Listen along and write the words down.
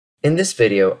In this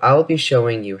video, I'll be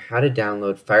showing you how to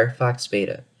download Firefox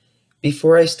Beta.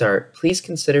 Before I start, please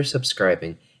consider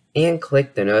subscribing and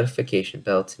click the notification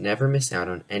bell to never miss out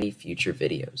on any future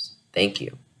videos. Thank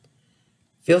you.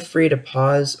 Feel free to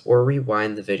pause or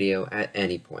rewind the video at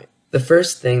any point. The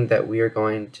first thing that we are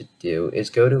going to do is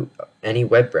go to any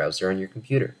web browser on your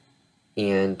computer,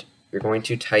 and you're going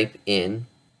to type in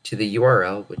to the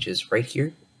URL, which is right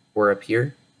here or up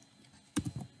here,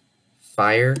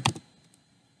 Firefox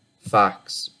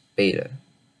Beta.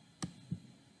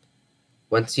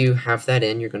 Once you have that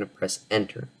in, you're going to press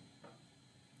enter.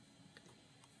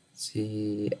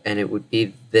 See, and it would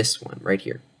be this one right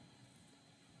here.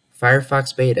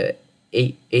 Firefox Beta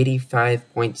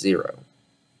 85.0.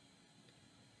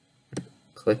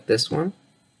 Click this one.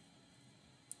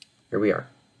 Here we are.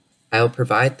 I'll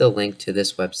provide the link to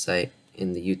this website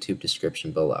in the YouTube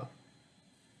description below.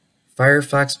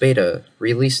 Firefox Beta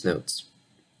Release Notes.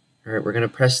 Alright, we're going to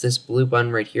press this blue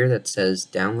button right here that says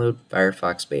Download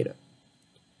Firefox Beta.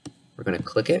 We're going to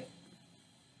click it.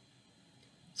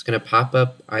 It's going to pop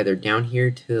up either down here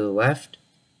to the left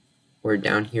or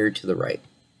down here to the right.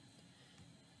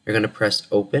 You're going to press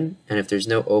open, and if there's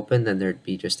no open, then there'd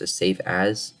be just a save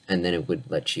as, and then it would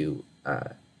let you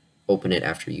open it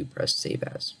after you press save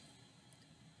as.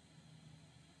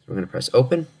 So we're going to press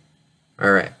open.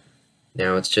 Alright,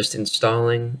 now it's just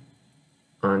installing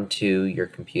onto your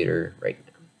computer right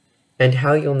now. And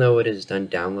how you'll know it is done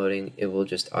downloading, it will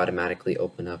just automatically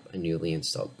open up a newly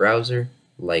installed browser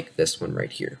like this one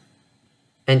right here.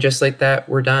 And just like that,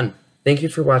 we're done. Thank you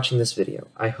for watching this video.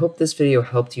 I hope this video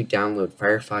helped you download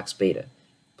Firefox Beta.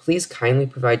 Please kindly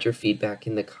provide your feedback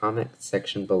in the comment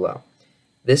section below.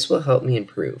 This will help me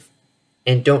improve.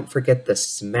 And don't forget to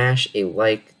smash a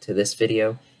like to this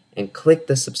video and click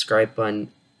the subscribe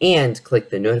button and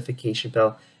click the notification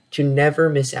bell to never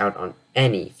miss out on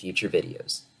any future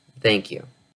videos. Thank you.